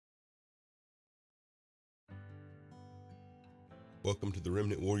Welcome to the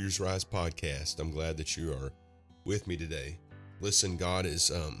Remnant Warriors Rise podcast. I'm glad that you are with me today. Listen, God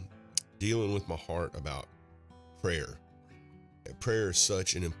is dealing with my heart about prayer. Prayer is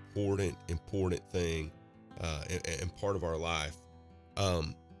such an important thing and part of our life.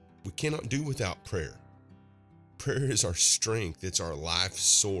 We cannot do without prayer. Prayer is our strength. It's our life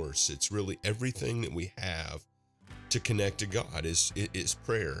source. It's really everything that we have to connect to God is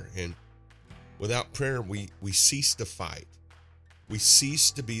prayer. And without prayer, we cease to fight. We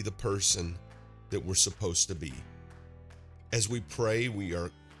cease to be the person that we're supposed to be. As we pray, we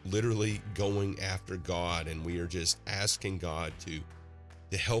are literally going after God, and we are just asking God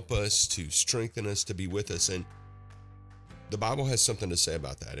to help us, to strengthen us, to be with us. And the Bible has something to say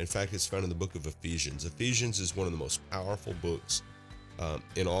about that. In fact, it's found in the book of Ephesians. Ephesians is one of the most powerful books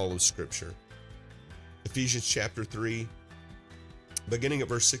in all of Scripture. Ephesians chapter 3, beginning at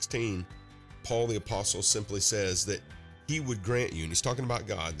verse 16, Paul the Apostle simply says that he would grant you, and he's talking about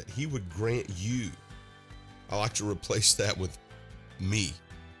God, that he would grant you. I like to replace that with me,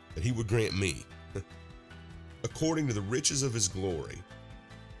 that he would grant me, according to the riches of his glory,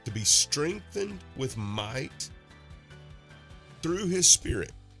 to be strengthened with might through his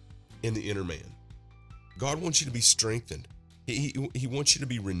Spirit in the inner man. God wants you to be strengthened. He wants you to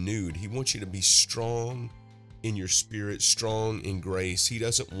be renewed. He wants you to be strong in your spirit, strong in grace. He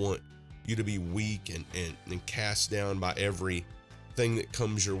doesn't want you to be weak and cast down by everything that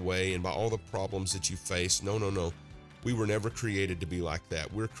comes your way and by all the problems that you face. No. We were never created to be like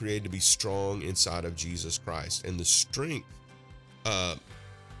that. We're created to be strong inside of Jesus Christ. And the strength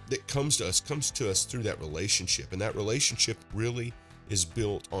that comes to us through that relationship. And that relationship really is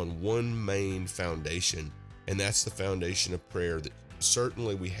built on one main foundation, and that's the foundation of prayer. That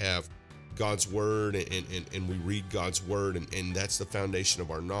certainly we have God's word and we read God's word, and that's the foundation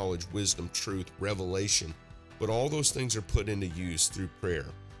of our knowledge, wisdom, truth, revelation. But all those things are put into use through prayer.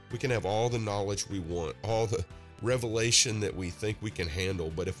 We can have all the knowledge we want, all the revelation that we think we can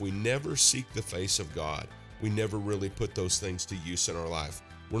handle, but if we never seek the face of God, we never really put those things to use in our life.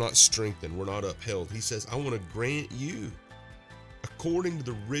 We're not strengthened, we're not upheld. He says, I want to grant you, according to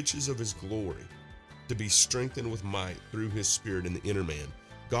the riches of his glory, to be strengthened with might through his Spirit in the inner man.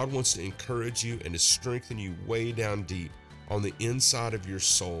 God wants to encourage you and to strengthen you way down deep on the inside of your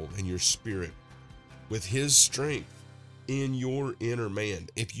soul and your spirit with his strength in your inner man.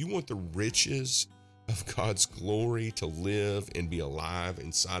 If you want the riches of God's glory to live and be alive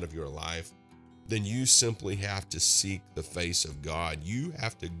inside of your life, then you simply have to seek the face of God. You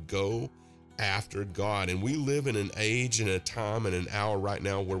have to go after God. And we live in an age and a time and an hour right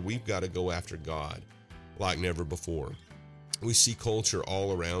now where we've got to go after God like never before. We see culture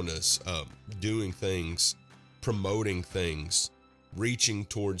all around us doing things, promoting things, reaching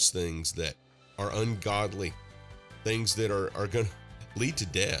towards things that are ungodly, things that are going to lead to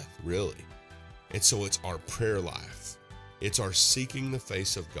death, really. And so it's our prayer life. It's our seeking the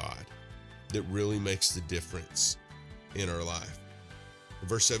face of God that really makes the difference in our life. In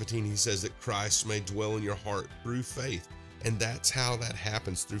verse 17, he says that Christ may dwell in your heart through faith. And that's how that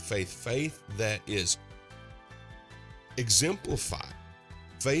happens, through faith. Faith that is exemplified,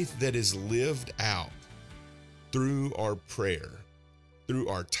 faith that is lived out through our prayer, through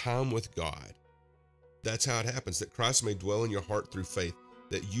our time with God. That's how it happens, that Christ may dwell in your heart through faith,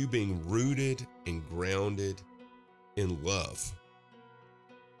 that you being rooted and grounded in love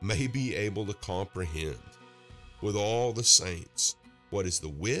may be able to comprehend with all the saints what is the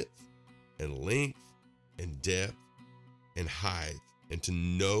width and length and depth and height, and to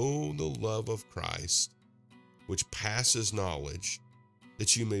know the love of Christ, which passes knowledge,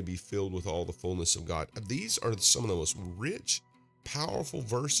 that you may be filled with all the fullness of God. These are some of the most rich, powerful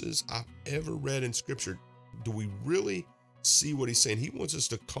verses I've ever read in Scripture. Do we really see what he's saying? He wants us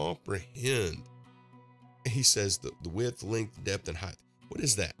to comprehend. He says the width, length, depth, and height. What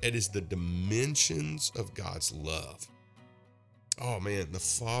is that? It is the dimensions of God's love. Oh man, the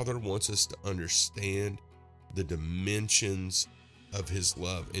Father wants us to understand the dimensions of his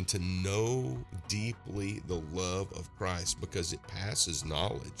love and to know deeply the love of Christ, because it passes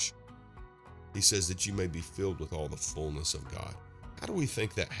knowledge. He says that you may be filled with all the fullness of God. How do we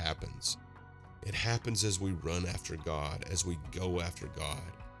think that happens? It happens as we run after God, as we go after God,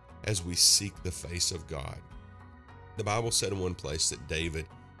 as we seek the face of God. The Bible said in one place that David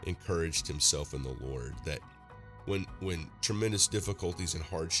encouraged himself in the Lord, that when tremendous difficulties and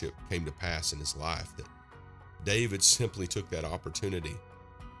hardship came to pass in his life, that David simply took that opportunity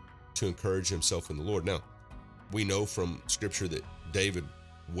to encourage himself in the Lord. Now, we know from Scripture that David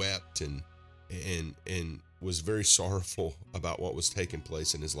wept and was very sorrowful about what was taking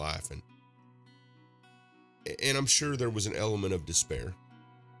place in his life. And And I'm sure there was an element of despair.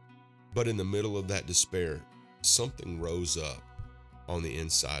 But in the middle of that despair, something rose up on the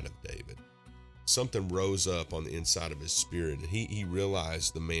inside of David. Something rose up on the inside of his spirit, and he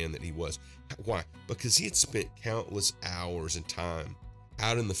realized the man that he was. Why? Because he had spent countless hours and time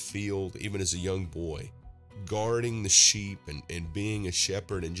out in the field, even as a young boy, guarding the sheep and being a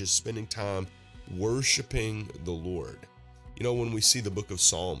shepherd and just spending time worshiping the Lord. You know, when we see the book of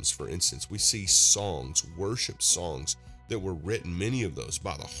Psalms, for instance, we see songs, worship songs that were written, many of those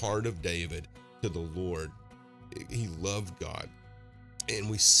by the heart of David to the Lord. He loved God. And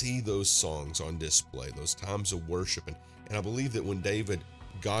we see those songs on display, those times of worship. And I believe that when David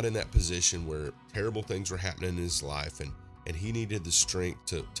got in that position where terrible things were happening in his life and he needed the strength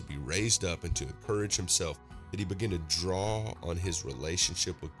to be raised up and to encourage himself, that he began to draw on his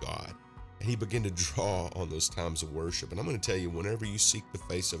relationship with God. And he began to draw on those times of worship. And I'm going to tell you, whenever you seek the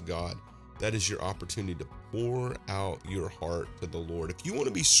face of God, that is your opportunity to pour out your heart to the Lord. If you want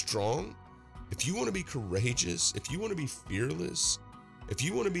to be strong, if you want to be courageous, if you want to be fearless, if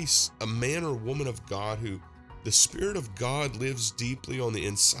you want to be a man or woman of God who the Spirit of God lives deeply on the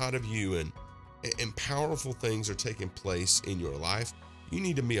inside of you and powerful things are taking place in your life, you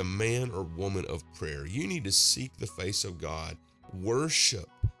need to be a man or woman of prayer. You need to seek the face of God, worship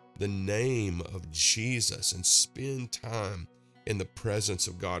the name of Jesus, and spend time in the presence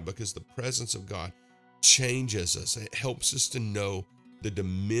of God, because the presence of God changes us. It helps us to know the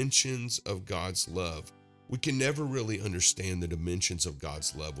dimensions of God's love. We can never really understand the dimensions of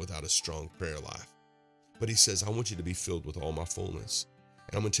God's love without a strong prayer life. But he says, I want you to be filled with all my fullness.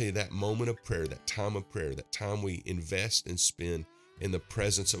 And I'm going to tell you, that moment of prayer, that time of prayer, that time we invest and spend in the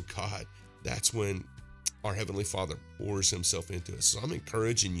presence of God, that's when our Heavenly Father pours himself into us. So I'm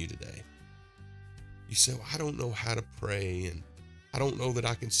encouraging you today. You say, well, I don't know how to pray, and I don't know that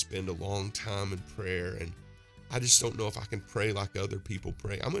I can spend a long time in prayer, and I just don't know if I can pray like other people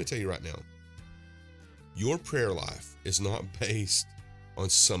pray. I'm going to tell you right now, your prayer life is not based on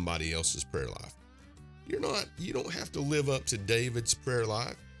somebody else's prayer life. You don't have to live up to David's prayer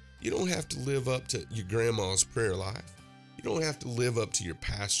life. You don't have to live up to your grandma's prayer life. You don't have to live up to your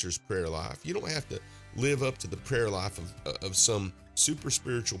pastor's prayer life. You don't have to live up to the prayer life of some super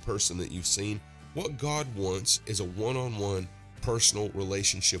spiritual person that you've seen. What God wants is a one-on-one personal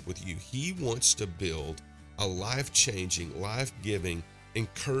relationship with you. He wants to build a life-changing, life-giving,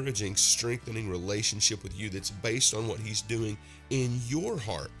 encouraging, strengthening relationship with you that's based on what he's doing in your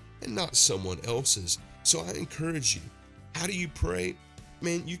heart and not someone else's. So I encourage you. How do you pray?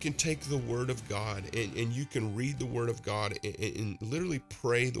 Man, you can take the Word of God and you can read the Word of God and literally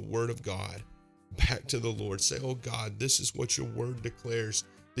pray the Word of God back to the Lord. Say, oh God, this is what your Word declares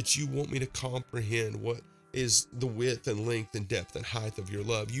that you want me to comprehend. What is the width and length and depth and height of your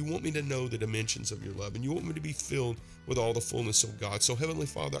love? You want me to know the dimensions of your love, and you want me to be filled with all the fullness of God. So Heavenly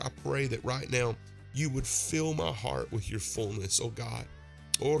Father, I pray that right now you would fill my heart with your fullness, oh God.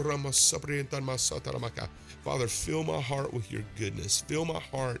 Father, fill my heart with your goodness. Fill my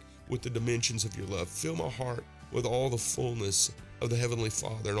heart with the dimensions of your love. Fill my heart with all the fullness of the Heavenly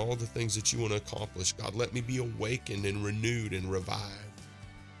Father and all the things that you want to accomplish. God, let me be awakened and renewed and revived.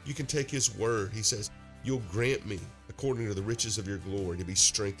 You can take his word. He says, you'll grant me, according to the riches of your glory, to be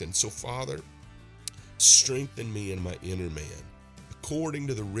strengthened. So, Father, strengthen me in my inner man, according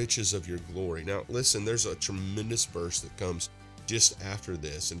to the riches of your glory. Now, listen, there's a tremendous verse that comes just after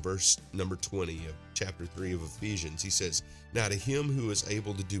this, in verse number 20 of chapter 3 of Ephesians. He says, now to him who is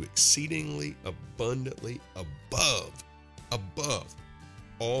able to do exceedingly abundantly above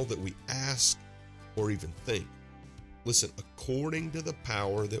all that we ask or even think. Listen, according to the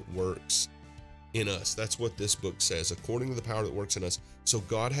power that works in us. That's what this book says, according to the power that works in us. So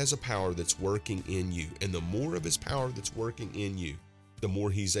God has a power that's working in you. And the more of his power that's working in you, the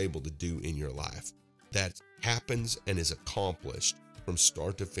more he's able to do in your life. That happens and is accomplished from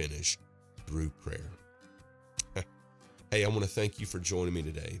start to finish through prayer. Hey, I want to thank you for joining me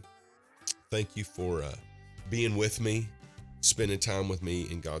today. Thank you for being with me, spending time with me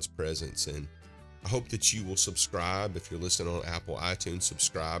in God's presence. And I hope that you will subscribe. If you're listening on Apple iTunes,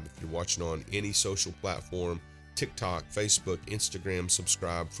 subscribe. If you're watching on any social platform, TikTok, Facebook, Instagram,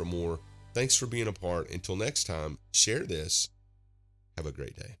 subscribe for more. Thanks for being a part. Until next time, share this. Have a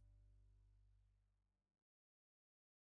great day.